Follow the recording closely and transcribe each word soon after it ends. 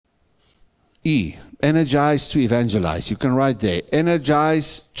E, energize to evangelize. You can write there,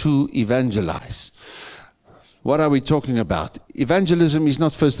 energize to evangelize. What are we talking about? Evangelism is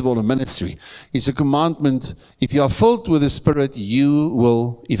not, first of all, a ministry. It's a commandment. If you are filled with the Spirit, you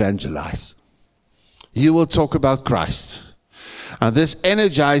will evangelize. You will talk about Christ. And this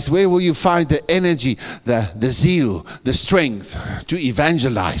energized, where will you find the energy, the zeal, the strength to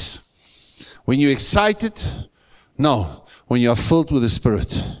evangelize? When you're excited? No. When you are filled with the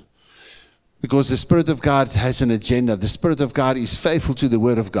Spirit. Because the Spirit of God has an agenda. The Spirit of God is faithful to the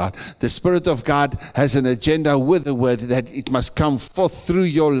Word of God. The Spirit of God has an agenda with the Word that it must come forth through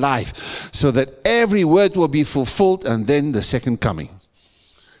your life so that every word will be fulfilled and then the second coming.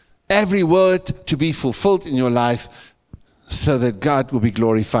 Every word to be fulfilled in your life so that God will be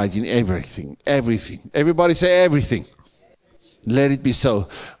glorified in everything. Everything. Everybody say everything. Let it be so.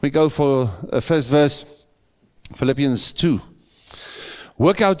 We go for the first verse, Philippians 2.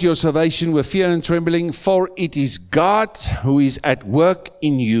 Work out your salvation with fear and trembling, for it is God who is at work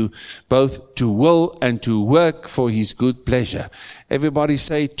in you, both to will and to work for His good pleasure. Everybody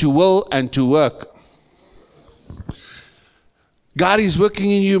say, to will and to work. God is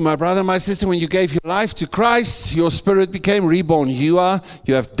working in you, my brother, my sister. When you gave your life to Christ, your spirit became reborn. You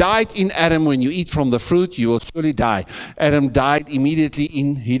have died in Adam. When you eat from the fruit, you will surely die. Adam died immediately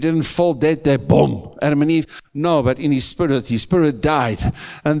he didn't fall dead there, boom. Adam and Eve, no, but in his spirit died.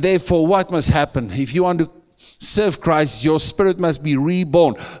 And therefore, what must happen? If you want to serve Christ, your spirit must be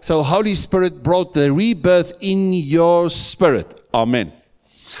reborn. So Holy Spirit brought the rebirth in your spirit. Amen.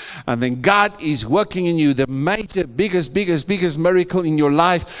 And then God is working in you. The major, biggest miracle in your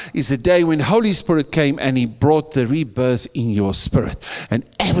life is the day when Holy Spirit came and He brought the rebirth in your spirit. And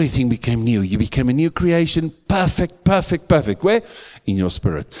everything became new. You became a new creation. Perfect. Where? In your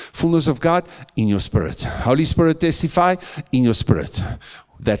spirit. Fullness of God in your spirit. Holy Spirit testify in your spirit.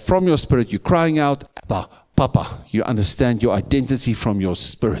 That from your spirit you're crying out, Abba, Papa. You understand your identity from your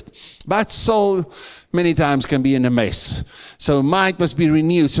spirit. But soul many times can be in a mess. So mind must be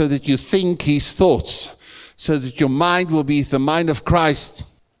renewed so that you think His thoughts. So that your mind will be the mind of Christ.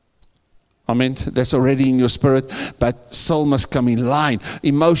 Amen. That's already in your spirit. But soul must come in line.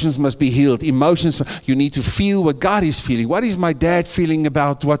 Emotions must be healed. You need to feel what God is feeling. What is my dad feeling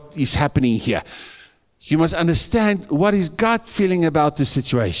about what is happening here? You must understand what is God feeling about this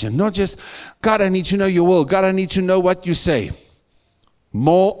situation. Not just, God, I need to know your will. God, I need to know what you say.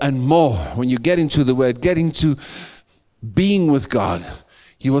 More and more, when you get into the Word, get into being with God,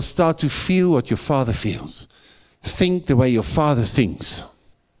 you will start to feel what your Father feels. Think the way your Father thinks.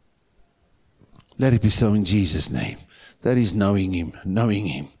 Let it be so in Jesus' name. That is knowing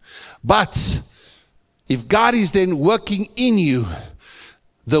Him. But if God is then working in you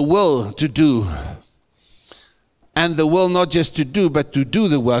the will to do, and the will not just to do, but to do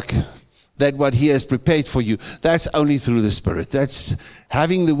the work, that what He has prepared for you, that's only through the Spirit. That's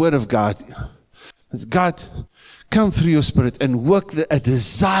having the Word of God. God, come through your Spirit and work a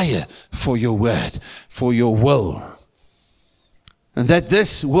desire for your Word, for your will. And that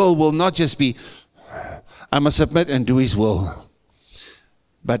this will not just be, I must submit and do His will.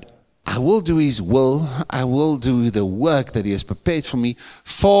 But I will do His will. I will do the work that He has prepared for me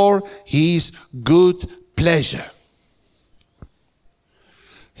for His good pleasure.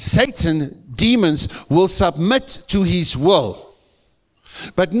 Satan, demons will submit to his will,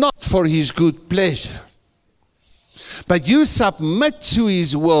 but not for his good pleasure. But you submit to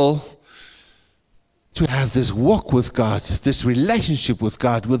His will to have this walk with God, this relationship with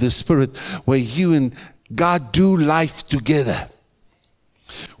God, with the Spirit, where you and God do life together.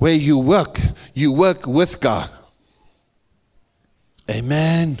 Where you work with God.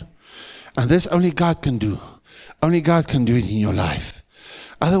 Amen. And this only God can do. Only God can do it in your life.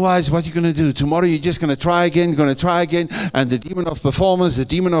 Otherwise, what you're going to do? Tomorrow you're just going to try again, and the demon of performance, the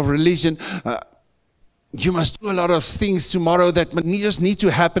demon of religion, you must do a lot of things tomorrow that just need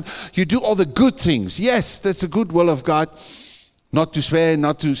to happen. You do all the good things. Yes, that's the good will of God. Not to swear,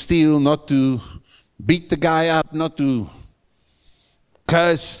 not to steal, not to beat the guy up, not to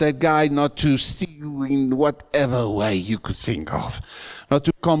curse that guy, not to steal in whatever way you could think of. Not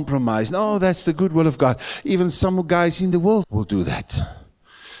to compromise. No, that's the good will of God. Even some guys in the world will do that.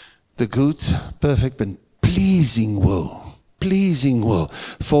 The good, perfect, and pleasing will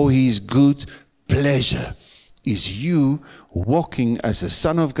for His good pleasure is you walking as a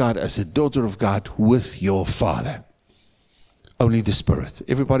son of God, as a daughter of God with your Father. Only the Spirit.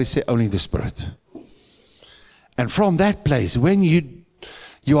 Everybody say only the Spirit. And from that place, when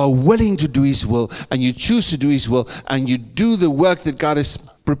you are willing to do His will, and you choose to do His will, and you do the work that God has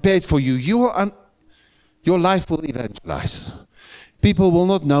prepared for you, your life will evangelize. People will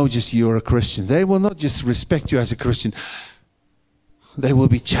not know just you're a Christian. They will not just respect you as a Christian. They will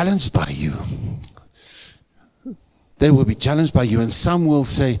be challenged by you. They will be challenged by you, and some will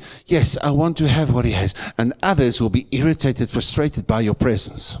say, yes, I want to have what he has. And others will be irritated, frustrated by your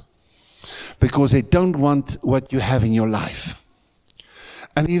presence because they don't want what you have in your life.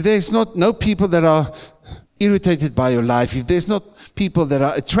 And if there's no people that are irritated by your life, if there's not people that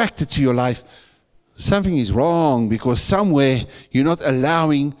are attracted to your life, something is wrong, because somewhere you're not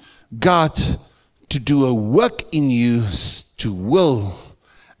allowing God to do a work in you to will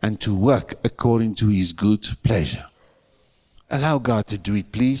and to work according to his good pleasure. Allow God to do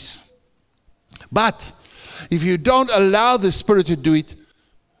it, please. But if you don't allow the Spirit to do it,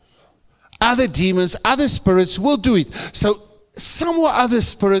 other demons, other spirits will do it. So some other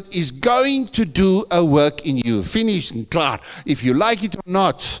spirit is going to do a work in you. Finished and clear. If you like it or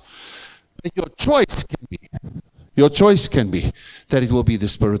not. But your choice can be that it will be the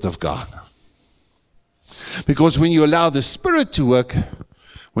Spirit of God. Because when you allow the Spirit to work,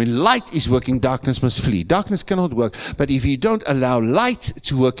 when light is working, darkness must flee. Darkness cannot work. But if you don't allow light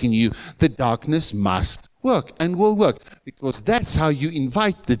to work in you, the darkness must work and will work. Because that's how you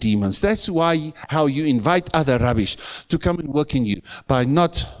invite the demons. That's how you invite other rubbish to come and work in you. By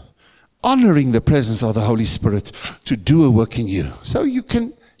not honoring the presence of the Holy Spirit to do a work in you. So you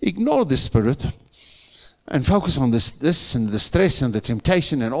can ignore the Spirit and focus on this and the stress and the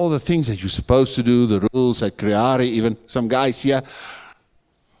temptation and all the things that you're supposed to do, the rules at Creare, even some guys here.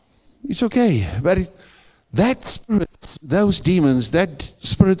 It's okay, but that spirit, those demons, that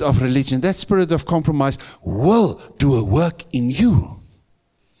spirit of religion, that spirit of compromise will do a work in you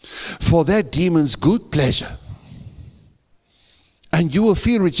for that demon's good pleasure. And you will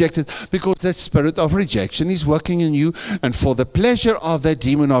feel rejected because that spirit of rejection is working in you. And for the pleasure of that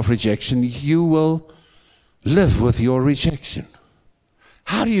demon of rejection, you will live with your rejection.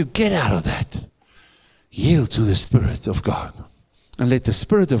 How do you get out of that? Yield to the Spirit of God. And let the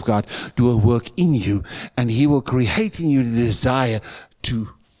Spirit of God do a work in you. And he will create in you the desire to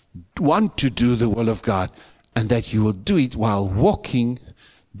want to do the will of God. And that you will do it while walking,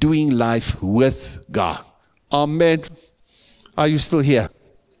 doing life with God. Amen. Are you still here?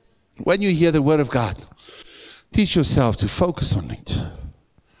 When you hear the word of God, teach yourself to focus on it.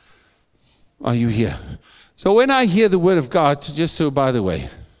 Are you here? So when I hear the word of God, just so by the way,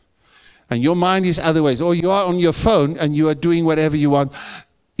 and your mind is otherwise, or you are on your phone and you are doing whatever you want,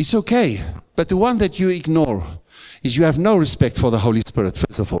 it's okay. But the one that you ignore is you have no respect for the Holy Spirit,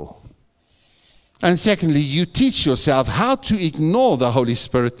 first of all. And secondly, you teach yourself how to ignore the Holy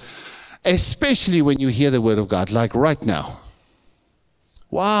Spirit, especially when you hear the word of God, like right now.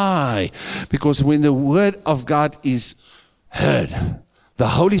 Why? Because when the word of God is heard, the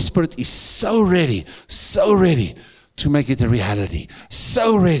Holy Spirit is so ready to make it a reality,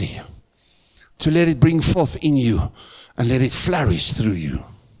 so ready to let it bring forth in you and let it flourish through you.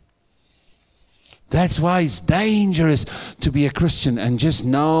 That's why it's dangerous to be a Christian and just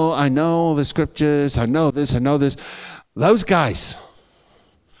know, I know the scriptures, I know this. Those guys,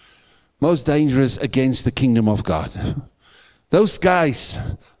 most dangerous against the kingdom of God. Those guys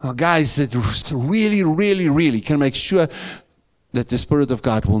are guys that really can make sure that the Spirit of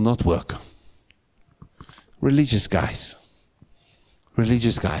God will not work. Religious guys.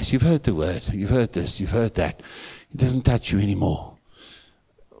 You've heard the word. You've heard this. You've heard that. It doesn't touch you anymore.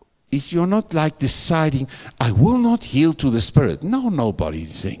 If you're not like deciding, I will not yield to the Spirit. No, nobody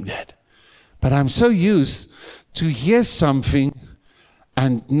is saying that. But I'm so used to hear something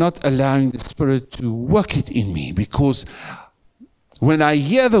and not allowing the Spirit to work it in me, because when I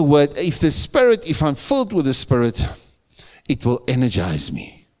hear the word, if I'm filled with the Spirit, it will energize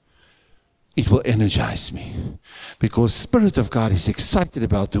me. It will energize me. Because Spirit of God is excited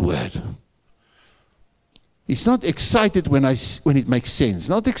about the word. It's not excited when it makes sense.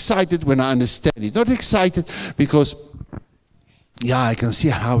 Not excited when I understand it. Not excited because, I can see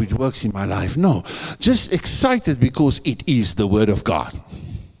how it works in my life. No, just excited because it is the word of God.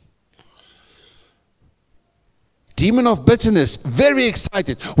 Demon of bitterness, very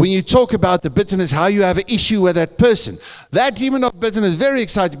excited. When you talk about the bitterness, how you have an issue with that person. That demon of bitterness, very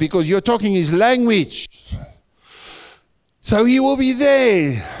excited because you're talking his language. So he will be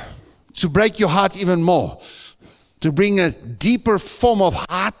there to break your heart even more. To bring a deeper form of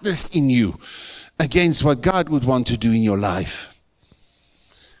hardness in you against what God would want to do in your life.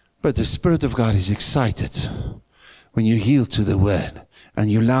 But the Spirit of God is excited when you yield to the word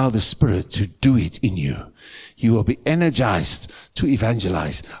and you allow the Spirit to do it in you. You will be energized to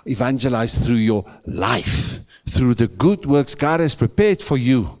evangelize. Evangelize through your life, through the good works God has prepared for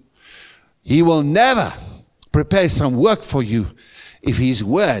you. He will never prepare some work for you if His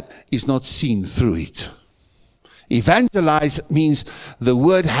word is not seen through it. Evangelize means the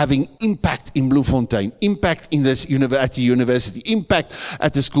word having impact in Bloemfontein, impact in this at the university, impact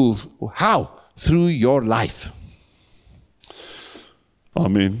at the school. How? Through your life.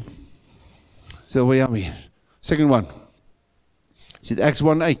 Amen. So where are we? Second one. Is it Acts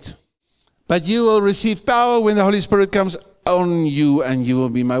 1:8? But you will receive power when the Holy Spirit comes on you, and you will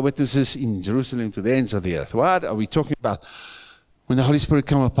be my witnesses in Jerusalem to the ends of the earth. What are we talking about when the Holy Spirit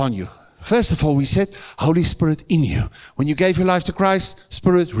comes upon you? First of all, we said, Holy Spirit in you. When you gave your life to Christ,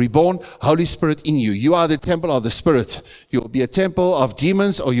 Spirit reborn, Holy Spirit in you. You are the temple of the Spirit. You will be a temple of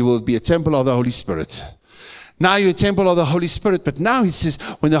demons, or you will be a temple of the Holy Spirit. Now you're a temple of the Holy Spirit, but now it says,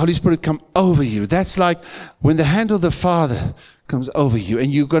 when the Holy Spirit comes over you. That's like when the hand of the Father comes over you,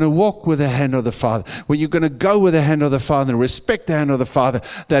 and you're going to walk with the hand of the Father. When you're going to go with the hand of the Father and respect the hand of the Father,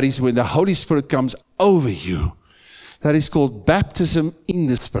 that is when the Holy Spirit comes over you. That is called baptism in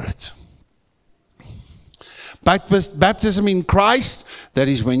the Spirit. Baptism in Christ, that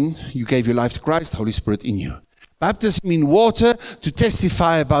is when you gave your life to Christ, Holy Spirit in you. Baptism in water, to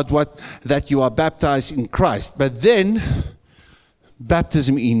testify about that you are baptized in Christ. But then,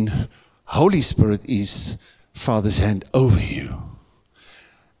 baptism in Holy Spirit is Father's hand over you.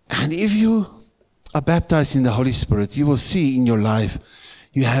 And if you are baptized in the Holy Spirit, you will see in your life,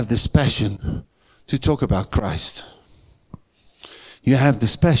 you have this passion to talk about Christ. You have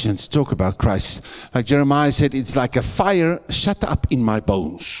this passion to talk about Christ. Like Jeremiah said, it's like a fire shut up in my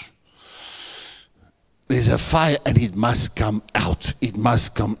bones. There's a fire and it must come out. It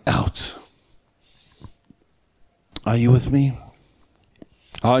must come out. Are you with me?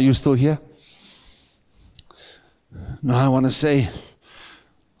 Are you still here? Now I want to say,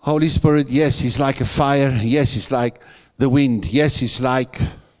 Holy Spirit, yes, He's like a fire. Yes, He's like the wind. Yes, He's like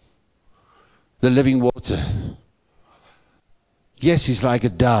the living water. Yes, He's like a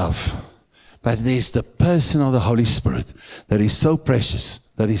dove, but there's the person of the Holy Spirit that is so precious,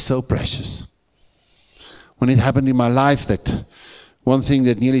 that is so precious. When it happened in my life, that one thing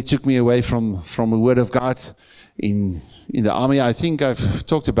that nearly took me away from the Word of God in the army, I think I've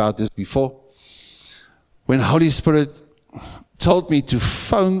talked about this before. When Holy Spirit told me to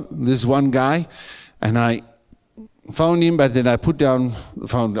phone this one guy, and I phoned him, but then I put down the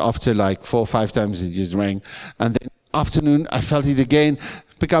phone after like 4 or 5 times, it just rang, and then afternoon, I felt it again,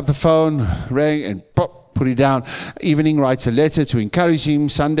 pick up the phone, rang, and pop, put it down. Evening, writes a letter to encourage him.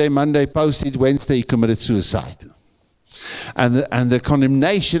 Sunday, Monday, posted. Wednesday, he committed suicide. And the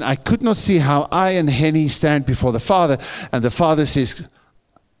condemnation, I could not see how I and Henny stand before the Father, and the Father says,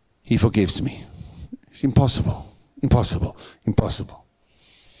 He forgives me. It's impossible, impossible, impossible.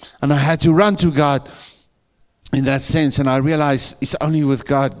 And I had to run to God in that sense, and I realized it's only with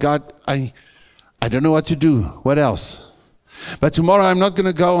God. God, I don't know what to do. What else? But tomorrow I'm not going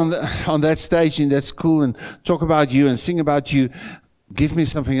to go on that stage in that school and talk about you and sing about you. Give me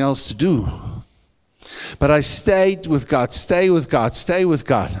something else to do. But I stayed with God, stay with God, stay with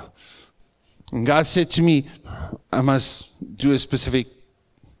God. And God said to me, I must do a specific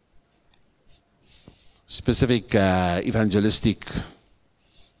evangelistic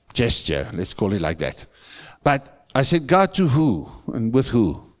gesture. Let's call it like that. But I said, God, to who and with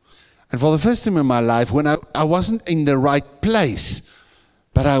who? And for the first time in my life, when I wasn't in the right place,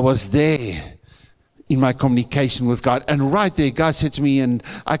 but I was there in my communication with God. And right there, God said to me, and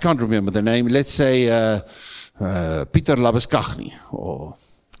I can't remember the name, let's say Peter Labuskachny, or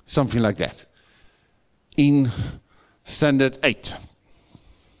something like that, in Standard 8.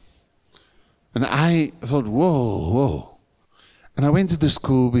 And I thought, whoa. And I went to the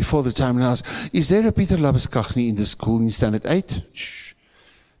school before the time and asked, is there a Peter Labuskachny in the school in Standard 8? Shh.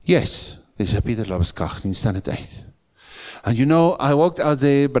 Yes, there's a Peter Labuskachny in Standard 8. And you know, I walked out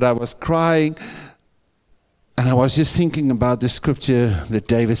there, but I was crying. And I was just thinking about the scripture that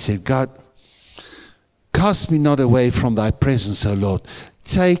David said, God, cast me not away from thy presence, O Lord.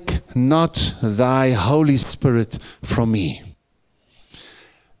 Take not thy Holy Spirit from me.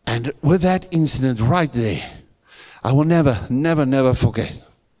 And with that incident right there, I will never forget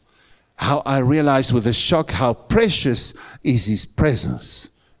how I realized with a shock how precious is His presence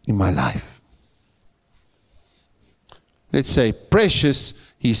in my life. Let's say precious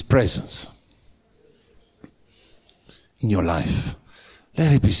His presence in your life.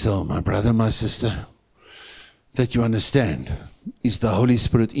 Let it be so, my brother, my sister, that you understand it's the Holy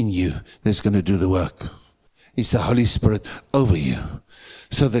Spirit in you that's going to do the work. It's the Holy Spirit over you.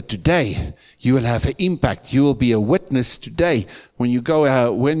 So that today you will have an impact. You will be a witness today when you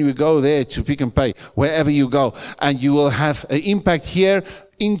go there to Pick and Pay, wherever you go, and you will have an impact here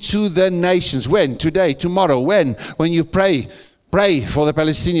into the nations. When? Today, tomorrow. When you pray Pray for the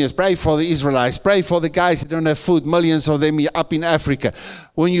Palestinians. Pray for the Israelites. Pray for the guys that don't have food. Millions of them up in Africa.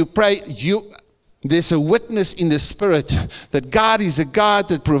 When you pray, there's a witness in the spirit that God is a God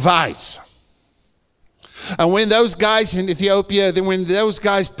that provides. And when those guys in Ethiopia, then when those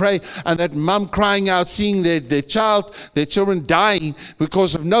guys pray, and that mom crying out, seeing their children dying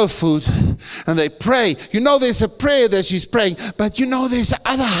because of no food, and they pray, there's a prayer that she's praying, but there's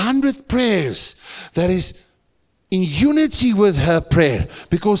other 100 prayers that is in unity with her prayer,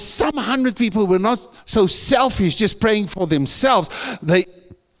 because some 100 people were not so selfish, just praying for themselves. They,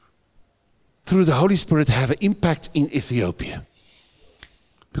 through the Holy Spirit, have an impact in Ethiopia.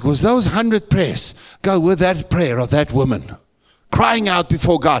 Because those 100 prayers go with that prayer of that woman, crying out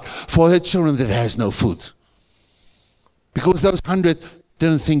before God for her children that has no food. Because those 100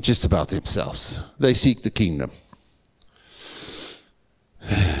 didn't think just about themselves. They seek the kingdom.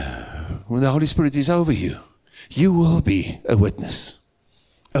 When the Holy Spirit is over you, you will be a witness.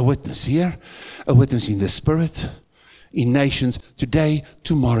 A witness here, a witness in the Spirit, in nations, today,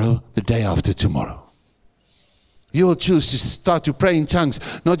 tomorrow, the day after tomorrow. You will choose to start to pray in tongues,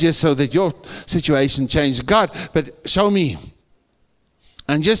 not just so that your situation changes, God, but show me.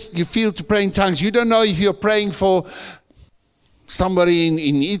 And just you feel to pray in tongues. You don't know if you're praying for somebody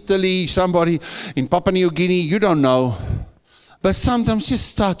in Italy, somebody in Papua New Guinea. You don't know. But sometimes just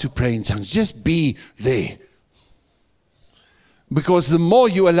start to pray in tongues. Just be there. Because the more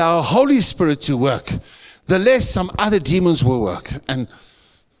you allow Holy Spirit to work, the less some other demons will work and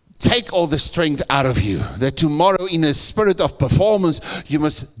take all the strength out of you. That tomorrow, in a spirit of performance, you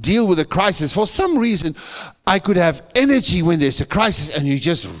must deal with a crisis. For some reason, I could have energy when there's a crisis and you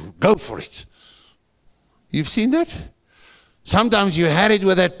just go for it. You've seen that? Sometimes you had it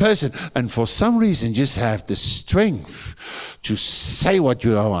with that person and for some reason just have the strength to say what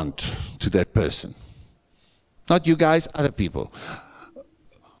you want to that person. Not you guys, other people.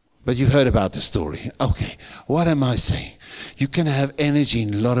 But you've heard about the story. Okay, what am I saying? You can have energy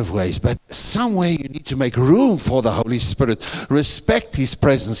in a lot of ways, but somewhere you need to make room for the Holy Spirit. Respect His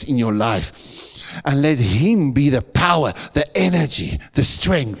presence in your life. And let Him be the power, the energy, the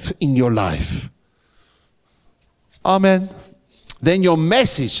strength in your life. Amen. Then your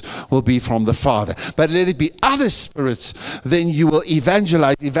message will be from the Father. But let it be other spirits, then you will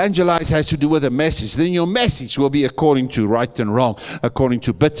evangelize. Evangelize has to do with a message. Then your message will be according to right and wrong, according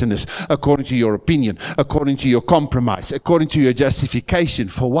to bitterness, according to your opinion, according to your compromise, according to your justification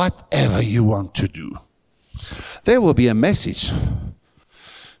for whatever you want to do. There will be a message.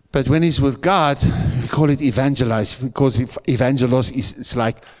 But when it's with God, we call it evangelize, because evangelos is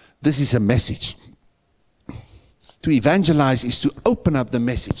like, this is a message. To evangelize is to open up the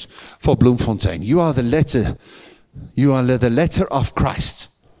message for Bloemfontein. You are the letter. You are the letter of Christ.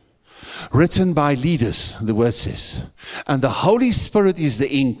 Written by leaders, the word says. And the Holy Spirit is the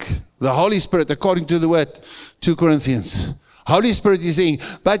ink. The Holy Spirit, according to the word, 2 Corinthians. Holy Spirit is the ink.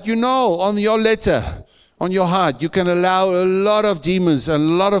 But on your letter, on your heart, you can allow a lot of demons, a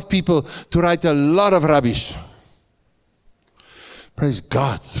lot of people to write a lot of rubbish. Praise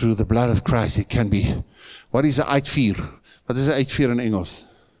God, through the blood of Christ, it can be. What is een uitvier? Wat is een uitvier in Engels?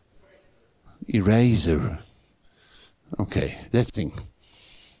 Eraser. Okay, that thing.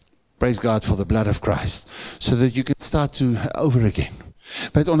 Praise God for the blood of Christ. So that you can start to over again.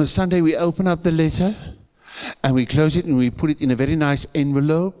 But on a Sunday we open up the letter and we close it and we put it in a very nice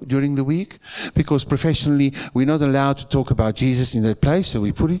envelope during the week. Because professionally we're not allowed to talk about Jesus in that place. So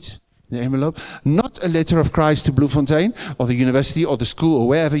we put it in the envelope. Not a letter of Christ to Bloemfontein or the university or the school or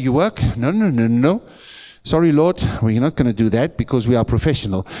wherever you work. No. Sorry, Lord, we're not going to do that because we are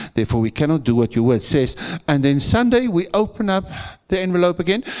professional. Therefore, we cannot do what your word says. And then Sunday, we open up the envelope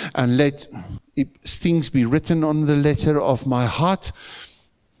again and let things be written on the letter of my heart,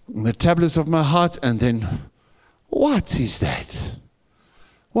 the tablets of my heart. And then, what is that?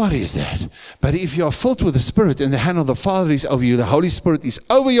 What is that? But if you are filled with the Spirit and the hand of the Father is over you, the Holy Spirit is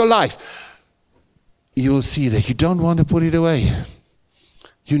over your life, you will see that you don't want to put it away.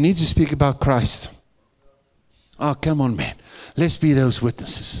 You need to speak about Christ. Oh, come on, man. Let's be those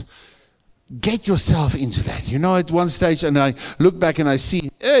witnesses. Get yourself into that. At one stage, and I look back and I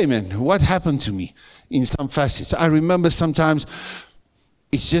see, hey, man, what happened to me in some facets? I remember sometimes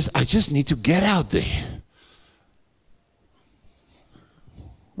I just need to get out there.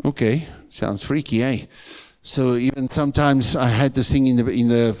 Okay, sounds freaky, eh? So even sometimes I had this thing in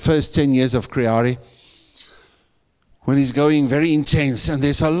the first 10 years of Creare, when he's going very intense and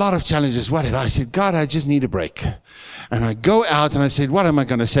there's a lot of challenges, whatever. I said, God, I just need a break. And I go out and I said, what am I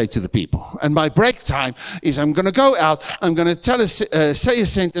going to say to the people? And my break time is I'm going to go out, I'm going to say a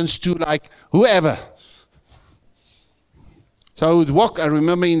sentence to like whoever. So I would walk, I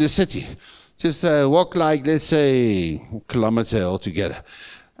remember in the city, just walk like, let's say, a kilometer altogether.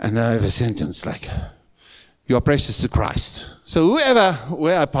 And I have a sentence like, you are precious to Christ. So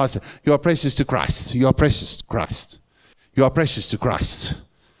where I pass it, you are precious to Christ. You are precious to Christ. You are precious to Christ.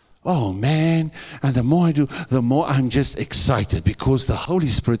 Oh man, and the more I do, the more I'm just excited, because the Holy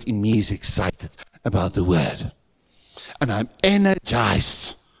Spirit in me is excited about the Word. And I'm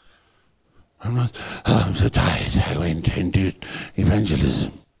energized. I'm not, oh, I'm so tired. I went and did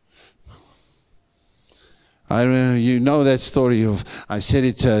evangelism. You know that story of, I said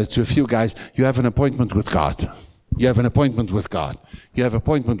it to a few guys, you have an appointment with God. You have an appointment with God. You have an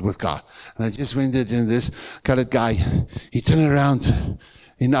appointment with God. And I just went there, and this colored guy, he turned around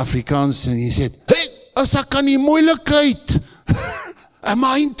in Afrikaans and he said, hey, as ek aan die moeilikheid, am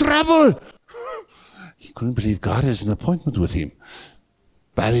I in trouble? He couldn't believe God has an appointment with him.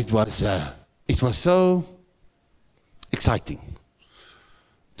 But it was so exciting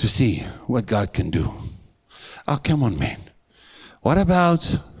to see what God can do. Oh, come on, man. What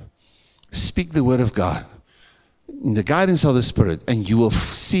about speak the word of God in the guidance of the Spirit, and you will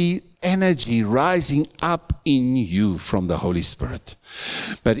see energy rising up in you from the Holy Spirit.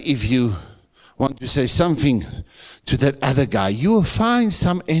 But if you want to say something to that other guy, you will find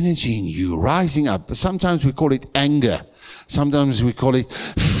some energy in you rising up. Sometimes we call it anger. Sometimes we call it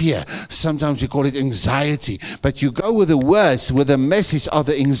fear. Sometimes we call it anxiety. But you go with the words, with the message of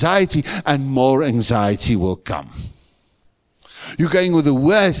the anxiety, and more anxiety will come. You're going with the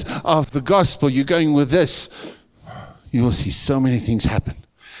words of the gospel. You're going with this. You will see so many things happen.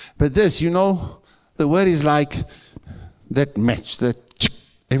 But this, you know, the word is like that match. That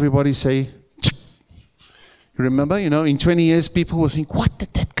everybody say, you remember, you know, in 20 years, people will think, what did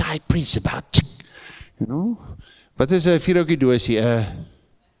that guy preach about? You know? But there's a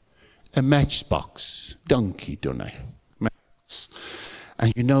matchbox. Donkey, don't I? Matchbox.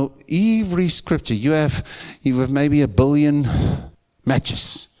 And you know, every scripture, you have maybe 1 billion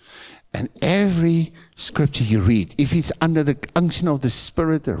matches. And every scripture you read, if it's under the unction of the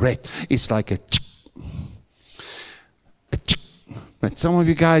Spirit, red, it's like a. But some of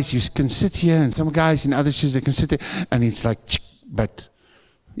you guys, you can sit here, and some guys in other churches, they can sit there, and it's like, but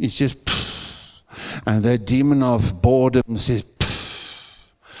it's just, and that demon of boredom says,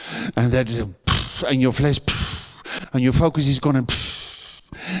 and that is, and your flesh, and your focus is gone,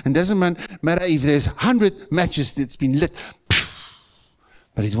 and doesn't matter if there's 100 matches that's been lit,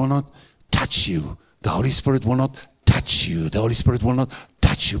 but it will not touch you. The Holy Spirit will not touch you. The Holy Spirit will not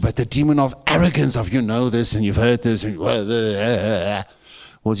touch you. But the demon of arrogance of, you know this and you've heard this, and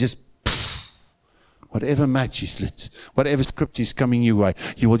will just, whatever match is lit, whatever scripture is coming your way,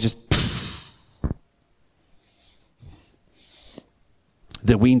 you will just,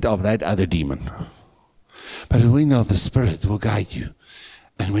 the wind of that other demon. But the wind of the Spirit will guide you.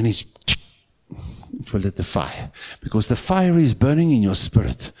 And when it's, it will lit the fire. Because the fire is burning in your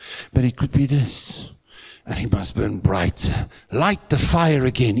spirit. But it could be this. And it must burn brighter. Light the fire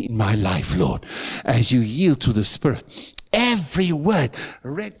again in my life, Lord. As you yield to the Spirit. Every word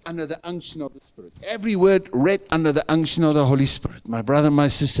read under the unction of the Spirit. Every word read under the unction of the Holy Spirit. My brother, my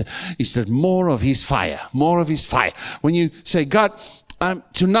sister, is that more of His fire. More of His fire. When you say, God,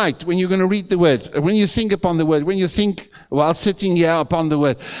 tonight, when you're going to read the Word, when you think upon the Word, when you think while sitting here upon the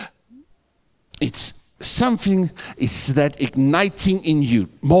Word, it's something, it's that igniting in you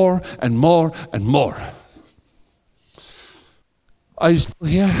more and more and more. Are you still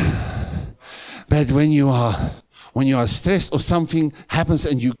here? But when you are stressed or something happens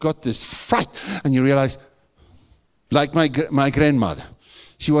and you got this fright and you realize, like my grandmother,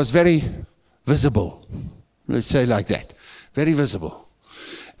 she was very visible. Let's say like that. Very visible.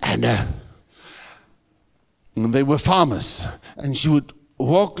 And they were farmers. And she would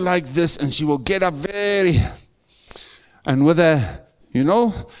walk like this, and she will get up and with a, you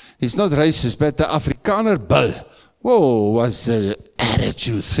know, it's not racist, but the Afrikaner bil, whoa, was an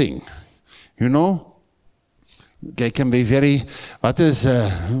attitude thing, you know. They can be very, what is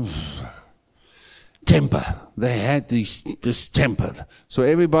temper. They had this temper. So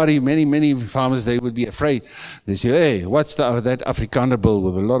everybody, many farmers, they would be afraid. They say, hey, what's that Afrikaner bil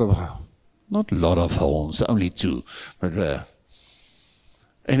with a lot of, not a lot of horns, only 2, but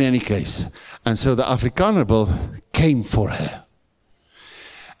in any case. And so the Afrikaner bil came for her.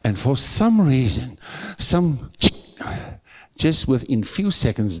 And for some reason, just within few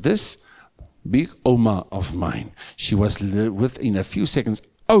seconds, this big Oma of mine, she was within a few seconds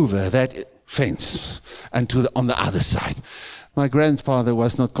over that fence and on the other side. My grandfather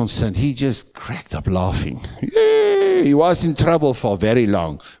was not concerned. He just cracked up laughing. Yay! He was in trouble for very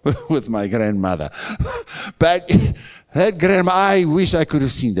long with my grandmother. But That grandma, I wish I could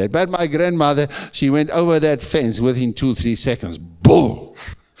have seen that. But my grandmother, she went over that fence within 2-3 seconds. Boom!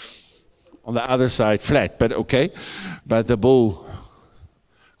 On the other side, flat, but okay. But the bull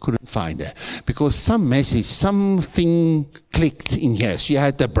couldn't find her. Because some message, something clicked in here. She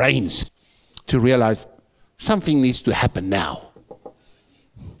had the brains to realize something needs to happen now.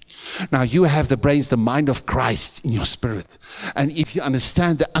 Now you have the brains, the mind of Christ in your spirit. And if you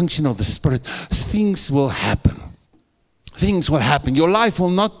understand the unction of the Spirit, things will happen. Things will happen. Your life will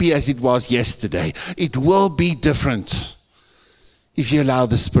not be as it was yesterday. It will be different if you allow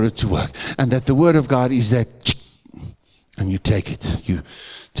the Spirit to work. And that the Word of God is that, and you take it. You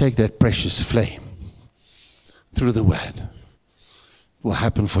take that precious flame through the Word. It will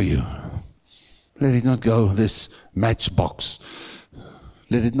happen for you. Let it not go this matchbox.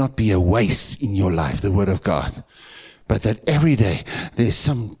 Let it not be a waste in your life, the Word of God. But that every day there's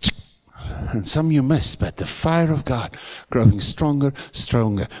some, and some you miss, but the fire of God growing stronger,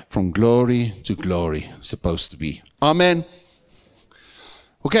 stronger, from glory to glory, supposed to be. Amen.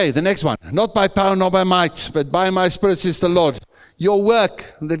 Okay, the next one. Not by power, not by might, but by my Spirit, says the Lord. Your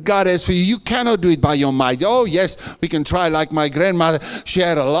work that God has for you, you cannot do it by your might. Oh, yes, we can try like my grandmother. She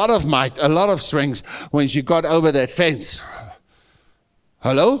had a lot of might, a lot of strength when she got over that fence.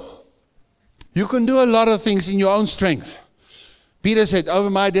 Hello? You can do a lot of things in your own strength. Peter said,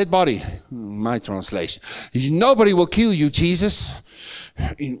 over my dead body, my translation. Nobody will kill you, Jesus.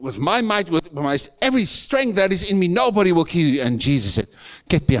 With my might, with my every strength that is in me, nobody will kill you. And Jesus said,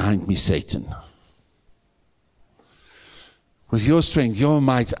 get behind me, Satan. With your strength, your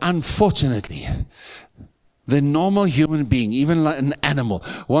might, unfortunately, the normal human being, even like an animal,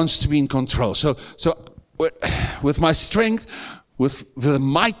 wants to be in control. So with my strength, with the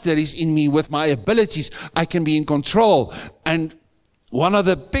might that is in me, with my abilities, I can be in control. And one of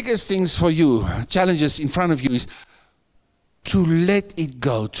the biggest things for you, challenges in front of you, is to let it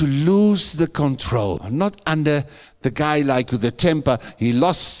go, to lose the control. Not under the guy like with the temper. He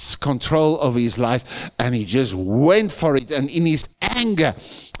lost control over his life and he just went for it. And in his anger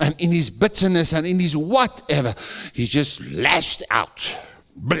and in his bitterness and in his whatever, he just lashed out.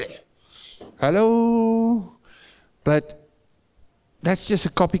 Bleh. Hello? But that's just a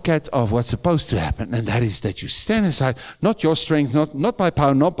copycat of what's supposed to happen. And that is that you stand aside, not your strength, not by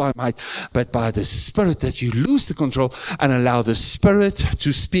power, not by might, but by the Spirit, that you lose the control and allow the Spirit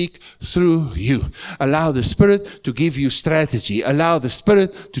to speak through you. Allow the Spirit to give you strategy. Allow the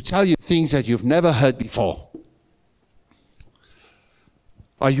Spirit to tell you things that you've never heard before.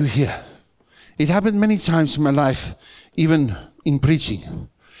 Are you here? It happened many times in my life, even in preaching,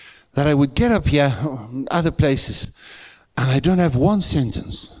 that I would get up here, other places, and I don't have one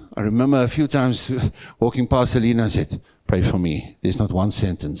sentence. I remember a few times walking past Alina and said, pray for me. There's not one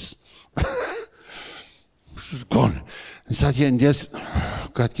sentence. Gone. And sat here and just,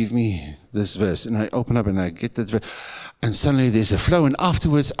 God, give me this verse. And I open up and I get that verse. And suddenly there's a flow. And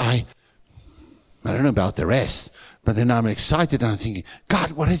afterwards I don't know about the rest. But then I'm excited and I'm thinking,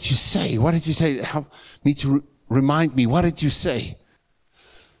 God, what did you say? What did you say? Help me to remind me. What did you say?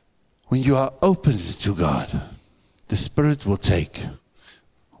 When you are open to God, the Spirit will take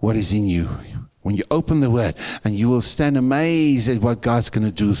what is in you. When you open the Word, and you will stand amazed at what God's going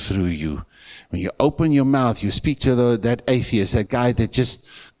to do through you. When you open your mouth, you speak to that atheist, that guy that just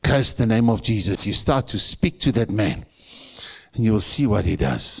cursed the name of Jesus. You start to speak to that man, and you will see what he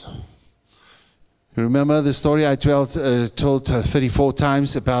does. You remember the story I told 34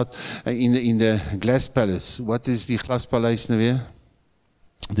 times about in the glass palace. What is the Glaspaleis nou weer?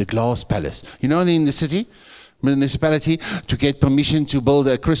 The glass palace. You know, in the city, municipality, to get permission to build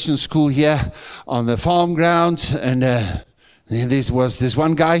a Christian school here on the farm ground. And there was this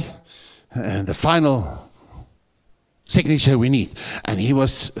one guy, and the final signature we need. And he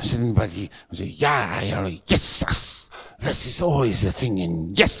was sitting by the, yes, this is always a thing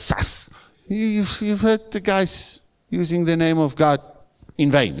in yes. You've heard the guys using the name of God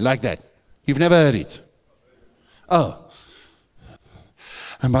in vain, like that. You've never heard it. Oh.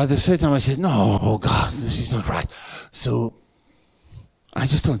 And by the third time I said, no, oh God, this is not right. So I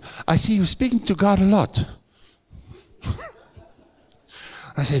just thought, I see you speaking to God a lot.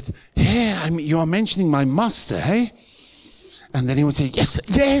 I said, yeah, you are mentioning my master, hey? And then he would say,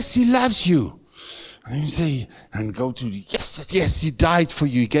 yes, he loves you. And you say, and go to, yes, he died for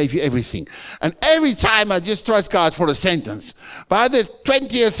you, he gave you everything. And every time I just trust God for a sentence. By the 20th,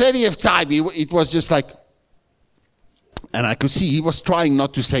 30th time, it was just like, and I could see he was trying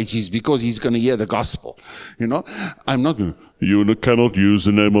not to say Jesus because he's going to hear the gospel. You know, I'm not going to, you cannot use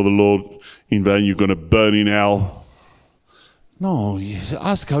the name of the Lord in vain, you're going to burn in hell. No,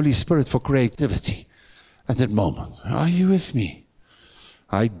 ask Holy Spirit for creativity. at that moment. Are you with me?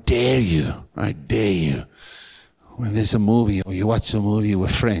 I dare you. I dare you. When there's a movie or you watch a movie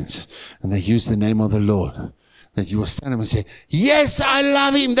with friends and they use the name of the Lord, that you will stand up and say, yes, I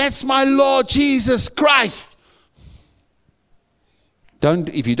love him. That's my Lord Jesus Christ.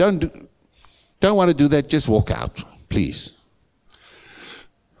 If you don't want to do that, just walk out, please.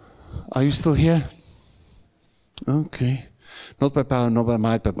 Are you still here? Okay. Not by power, not by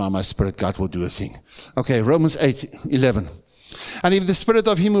might, but by my Spirit, God will do a thing. Okay, Romans 8:11. And if the Spirit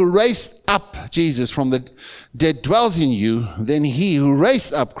of him who raised up Jesus from the dead dwells in you, then he who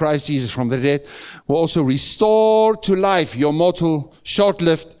raised up Christ Jesus from the dead will also restore to life your mortal,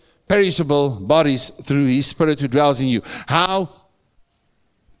 short-lived, perishable bodies through his Spirit who dwells in you. How?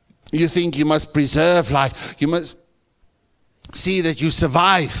 You think you must preserve life. You must see that you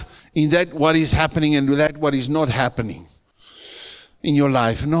survive in that what is happening and that what is not happening in your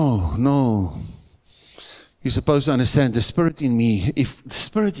life. No. You're supposed to understand the Spirit in me. If the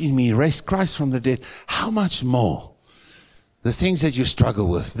Spirit in me raised Christ from the dead, how much more? The things that you struggle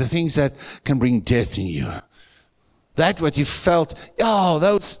with, the things that can bring death in you. That what you felt,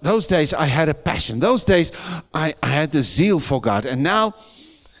 those days I had a passion. Those days I had the zeal for God. And now,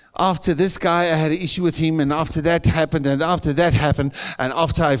 after this guy, I had an issue with him, and after that happened, and after that happened, and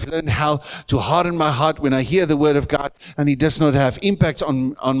after I've learned how to harden my heart when I hear the word of God, and he does not have impact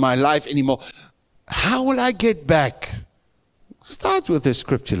on my life anymore. How will I get back? Start with a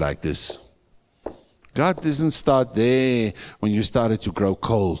scripture like this. God doesn't start there when you started to grow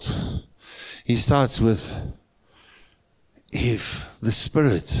cold. He starts with, if the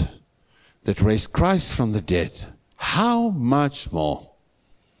Spirit that raised Christ from the dead, how much more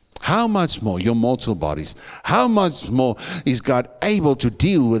your mortal bodies, how much more is God able to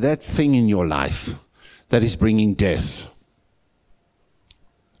deal with that thing in your life that is bringing death?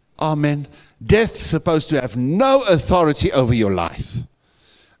 Amen. Death is supposed to have no authority over your life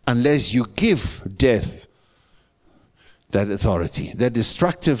unless you give death that authority, that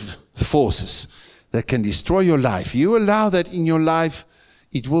destructive forces that can destroy your life. You allow that in your life,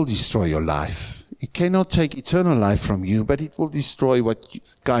 it will destroy your life. It cannot take eternal life from you, but it will destroy what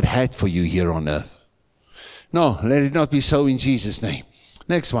God had for you here on earth. No, let it not be so in Jesus' name.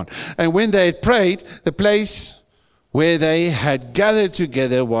 Next one. And when they had prayed, the place where they had gathered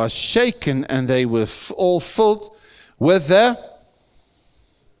together was shaken, and they were all filled with the...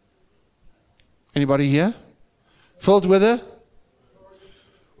 Anybody here? Filled with the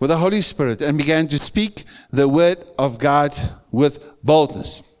Holy Spirit, and began to speak the word of God with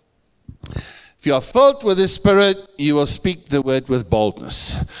boldness. If you are filled with the Spirit, you will speak the word with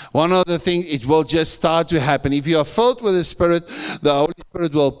boldness. One of the things, it will just start to happen. If you are filled with the Spirit, the Holy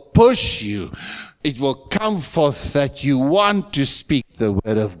Spirit will push you. It will come forth that you want to speak the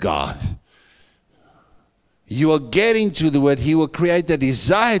word of God. You will get into the word. He will create the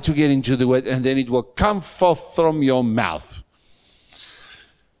desire to get into the word, and then it will come forth from your mouth.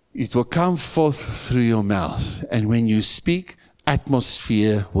 It will come forth through your mouth. And when you speak,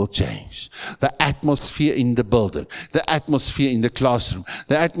 atmosphere will change. The atmosphere in the building, the atmosphere in the classroom,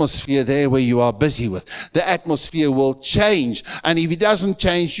 the atmosphere there where you are busy with, the atmosphere will change. And if it doesn't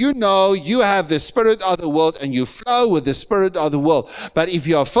change, you know you have the spirit of the world and you flow with the spirit of the world. But if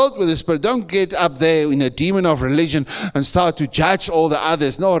you are filled with the Spirit, don't get up there in a demon of religion and start to judge all the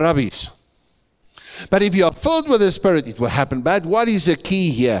others. No rubbish. But if you are filled with the Spirit, it will happen. But what is the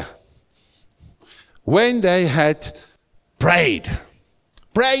key here? When they had prayed.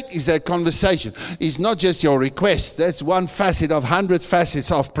 Prayed is that conversation. It's not just your request. That's one facet of 100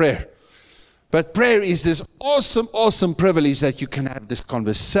 facets of prayer. But prayer is this awesome privilege that you can have this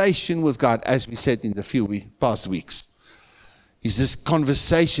conversation with God, as we said in the past weeks. It's this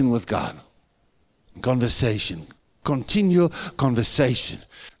conversation with God. Conversation. Continual conversation.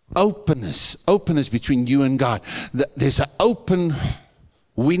 Openness between you and God. There's an open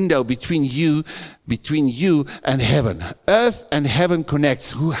window between you and heaven. Earth and heaven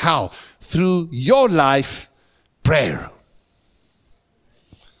connects. How? Through your life, prayer.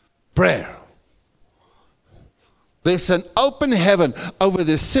 Prayer. There's an open heaven over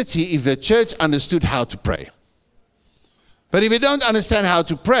the city if the church understood how to pray. But if you don't understand how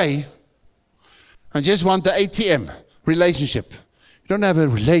to pray and just want the ATM relationship, you don't have a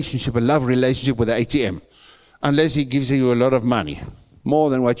love relationship with the ATM unless he gives you a lot of money.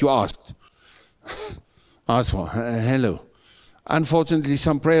 More than what you asked. Ask for. Hello. Unfortunately,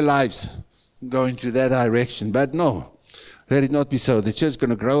 some prayer lives go into that direction. But no, let it not be so. The church is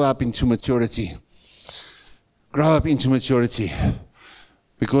going to grow up into maturity. Grow up into maturity.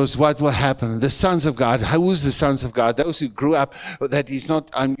 Because what will happen? The sons of God, who's the sons of God? Those who grew up, that is not,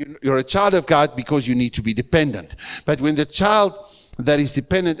 you're a child of God because you need to be dependent. But when the child that is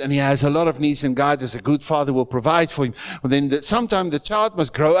dependent and he has a lot of needs and God as a good father will provide for him, then sometimes the child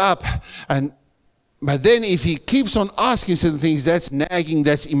must grow up. But then if he keeps on asking certain things, that's nagging,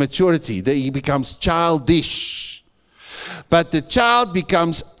 that's immaturity. Then he becomes childish. But the child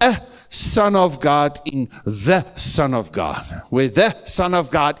becomes a Son of God in the Son of God. Where the Son of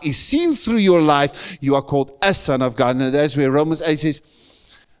God is seen through your life, you are called a Son of God. And that's where Romans 8 says,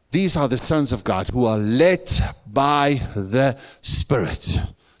 these are the sons of God who are led by the Spirit.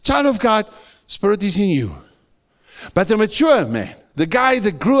 Child of God, Spirit is in you. But the mature man, the guy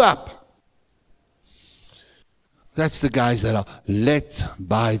that grew up, that's the guys that are led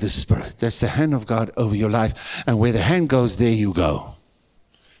by the Spirit. That's the hand of God over your life. And where the hand goes, there you go.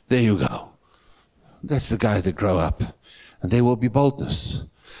 There you go. That's the guy that grow up. And there will be boldness.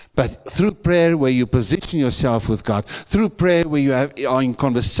 But through prayer where you position yourself with God, through prayer where you are in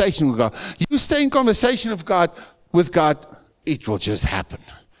conversation with God, you stay in conversation with God, it will just happen.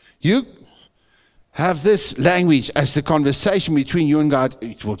 You have this language as the conversation between you and God,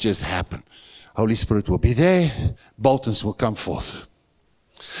 it will just happen. Holy Spirit will be there, boldness will come forth.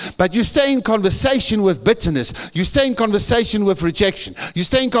 But you stay in conversation with bitterness. You stay in conversation with rejection. You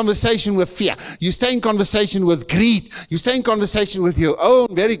stay in conversation with fear. You stay in conversation with greed. You stay in conversation with your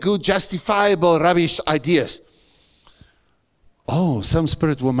own very good, justifiable, rubbish ideas. Oh, some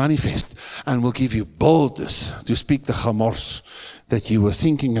spirit will manifest and will give you boldness to speak the chamors that you were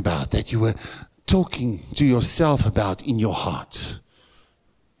thinking about, that you were talking to yourself about in your heart.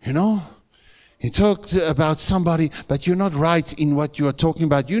 You know? You talked about somebody, but you're not right in what you are talking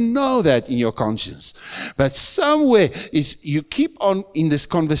about. You know that in your conscience. But somewhere you keep on in this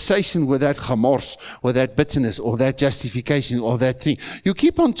conversation with that chamors, or that bitterness, or that justification, or that thing. You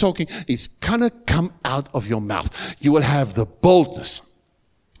keep on talking. It's going to come out of your mouth. You will have the boldness.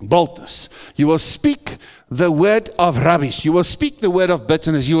 Boldness. You will speak the word of rubbish. You will speak the word of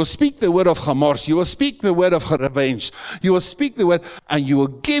bitterness. You will speak the word of chamors. You will speak the word of revenge. You will speak the word, and you will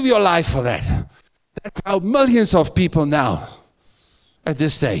give your life for that. That's how millions of people now, at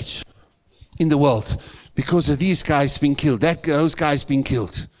this stage, in the world, because of these guys being killed, those guys being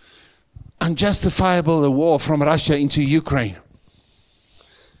killed. Unjustifiable, the war from Russia into Ukraine.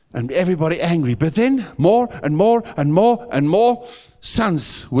 And everybody angry. But then more and more and more and more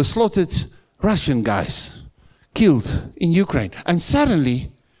sons were slaughtered, Russian guys, killed in Ukraine. And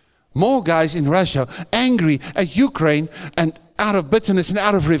suddenly, more guys in Russia angry at Ukraine, and out of bitterness and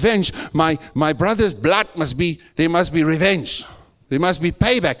out of revenge, my brother's blood there must be revenge. There must be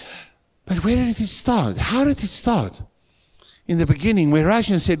payback. But where did it start? How did it start? In the beginning, where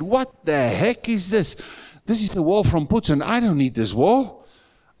Russians said, what the heck is this? This is a war from Putin. I don't need this war.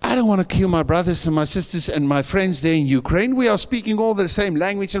 I don't want to kill my brothers and my sisters and my friends there in Ukraine. We are speaking all the same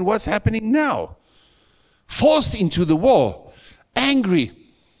language, and what's happening now? Forced into the war, angry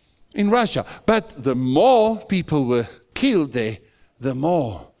in Russia. But the more people were killed there, the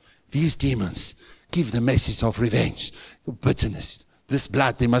more these demons give the message of revenge, bitterness. This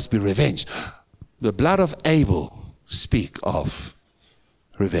blood, there must be revenge. The blood of Abel speak of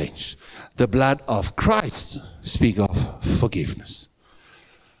revenge. The blood of Christ speak of forgiveness.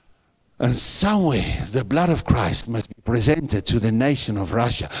 And somewhere the blood of Christ must be presented to the nation of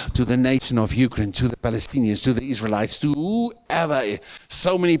Russia, to the nation of Ukraine, to the Palestinians, to the Israelites, to whoever,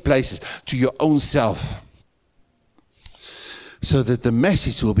 so many places, to your own self. So that the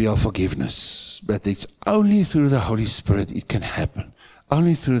message will be of forgiveness. But it's only through the Holy Spirit it can happen.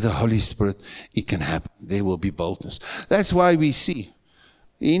 Only through the Holy Spirit it can happen. There will be boldness. That's why we see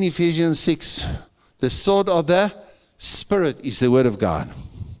in Ephesians 6, the sword of the Spirit is the word of God.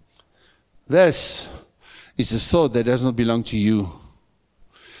 This is a sword that does not belong to you.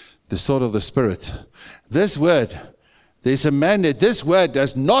 The sword of the Spirit. This word, there's a mandate. This word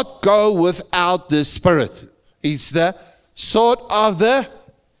does not go without the Spirit. It's the sword of the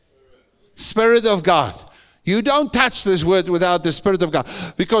Spirit of God. You don't touch this word without the Spirit of God.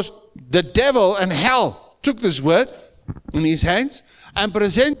 Because the devil and hell took this word in his hands and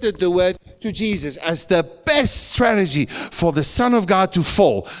presented the word to Jesus as the best strategy for the Son of God to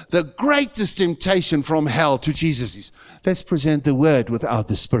fall. The greatest temptation from hell to Jesus is, let's present the word without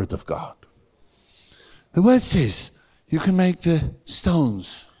the Spirit of God. The word says, you can make the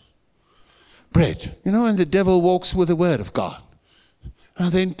stones bread. You know, and the devil walks with the word of God.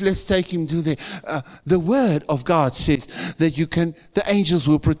 And then let's take him to the word of God says that the angels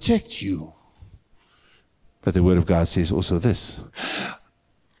will protect you. But the word of God says also this.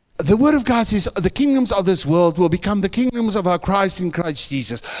 The the Word of God says the kingdoms of this world will become the kingdoms of our Christ in Christ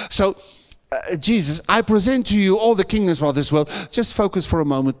Jesus. So, Jesus, I present to you all the kingdoms of this world. Just focus for a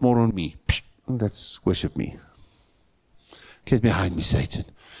moment more on me. Let's worship me. Get behind me, Satan.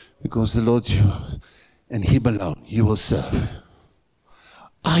 Because the Lord, you and Him alone, you will serve.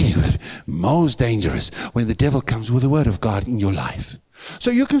 Are you most dangerous when the devil comes with the Word of God in your life?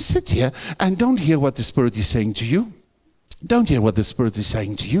 So you can sit here and don't hear what the Spirit is saying to you. Don't hear what the Spirit is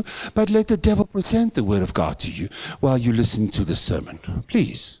saying to you, but let the devil present the Word of God to you while you listen to the sermon.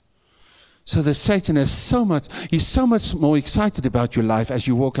 Please. So that Satan he's so much more excited about your life as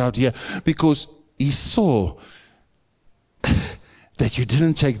you walk out here, because he saw that you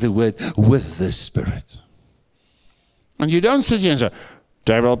didn't take the Word with the Spirit. And you don't sit here and say,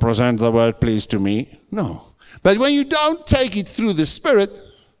 devil, present the Word, please, to me. No. But when you don't take it through the Spirit,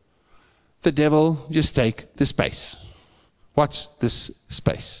 the devil just take the space. Watch this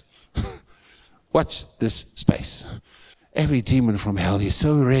space. Watch this space. Every demon from hell is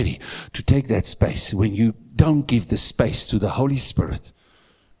so ready to take that space when you don't give the space to the Holy Spirit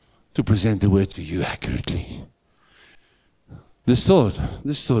to present the Word to you accurately. This sword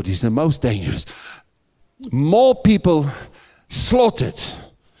is the most dangerous. More people slaughtered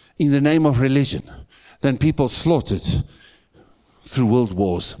in the name of religion than people slaughtered through world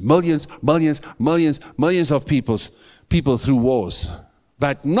wars. Millions of people through wars,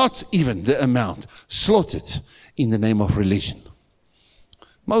 but not even the amount slaughtered in the name of religion.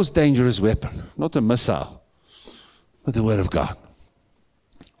 Most dangerous weapon, not a missile, but the Word of God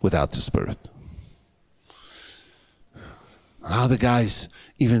without the Spirit. How the guys,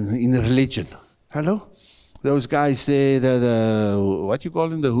 even in the religion, hello? Those guys there, what you call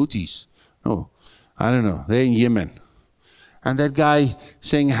them, the Houthis? No, I don't know. They're in Yemen. And that guy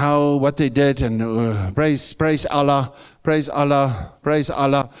saying what they did, and praise Allah for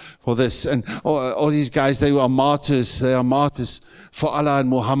this. And all these guys, they are martyrs. They are martyrs for Allah and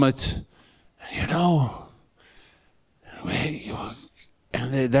Muhammad. You know,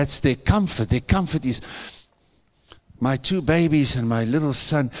 and that's their comfort. Their comfort is, my two babies and my little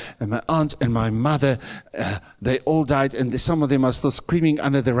son and my aunt and my mother, they all died, and some of them are still screaming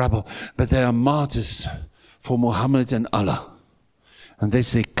under the rubble, but they are martyrs for Muhammad and Allah. And they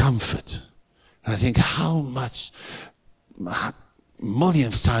say comfort. And I think how much,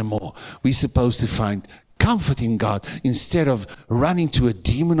 millions times more, we're supposed to find comfort in God instead of running to a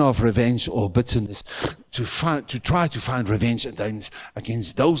demon of revenge or bitterness to try to find revenge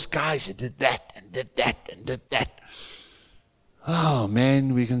against those guys that did that and did that and did that. Oh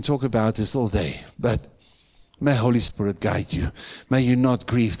man, we can talk about this all day, but may Holy Spirit guide you. May you not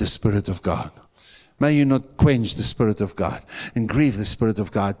grieve the Spirit of God. May you not quench the Spirit of God and grieve the Spirit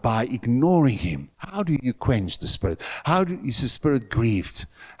of God by ignoring Him. How do you quench the Spirit? Is the Spirit grieved?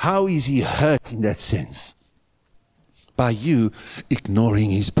 How is He hurt in that sense? By you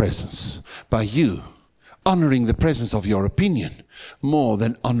ignoring His presence. By you honoring the presence of your opinion more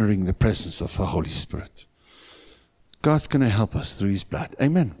than honoring the presence of the Holy Spirit. God's going to help us through His blood.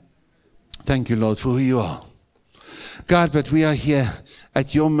 Amen. Thank you, Lord, for who you are. God, but we are here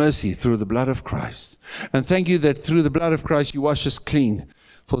at your mercy through the blood of Christ. And thank you that through the blood of Christ you wash us clean.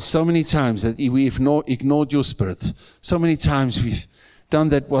 For so many times that we've ignored your Spirit. So many times we've done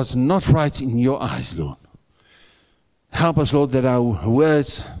that was not right in your eyes, Lord. Help us, Lord, that our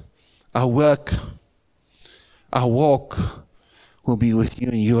words, our work, our walk will be with you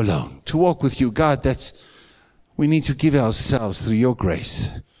and you alone. To walk with you, God, we need to give ourselves through your grace.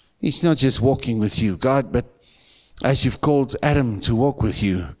 It's not just walking with you, God, but as you've called Adam to walk with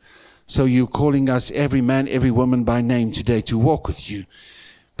you, so you're calling us, every man, every woman by name today, to walk with you.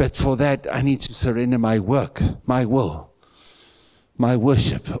 But for that, I need to surrender my work, my will, my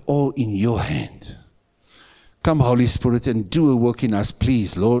worship, all in your hand. Come, Holy Spirit, and do a work in us,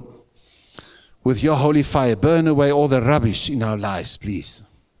 please, Lord. With your holy fire, burn away all the rubbish in our lives, please.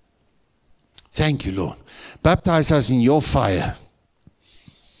 Thank you, Lord. Baptize us in your fire.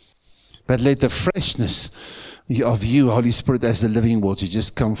 But let the freshness of you, Holy Spirit, as the living water,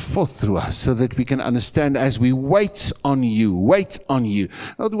 just come forth through us so that we can understand as we wait on you.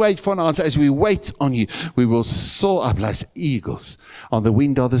 Not wait for an answer. As we wait on you, we will soar up like eagles on the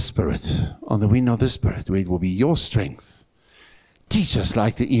wind of the Spirit. On the wind of the Spirit, where it will be your strength. Teach us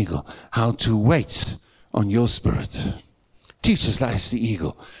like the eagle how to wait on your Spirit. Teach us like the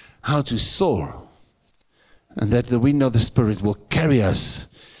eagle how to soar. And that the wind of the Spirit will carry us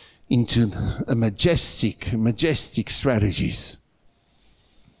into a majestic strategies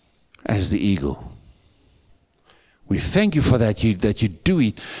as the eagle. We thank you for that you do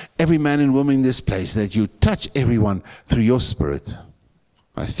it, every man and woman in this place, that you touch everyone through your Spirit.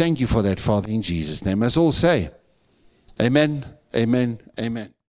 I thank you for that, Father, in Jesus' name. Let's all say, amen, amen, amen.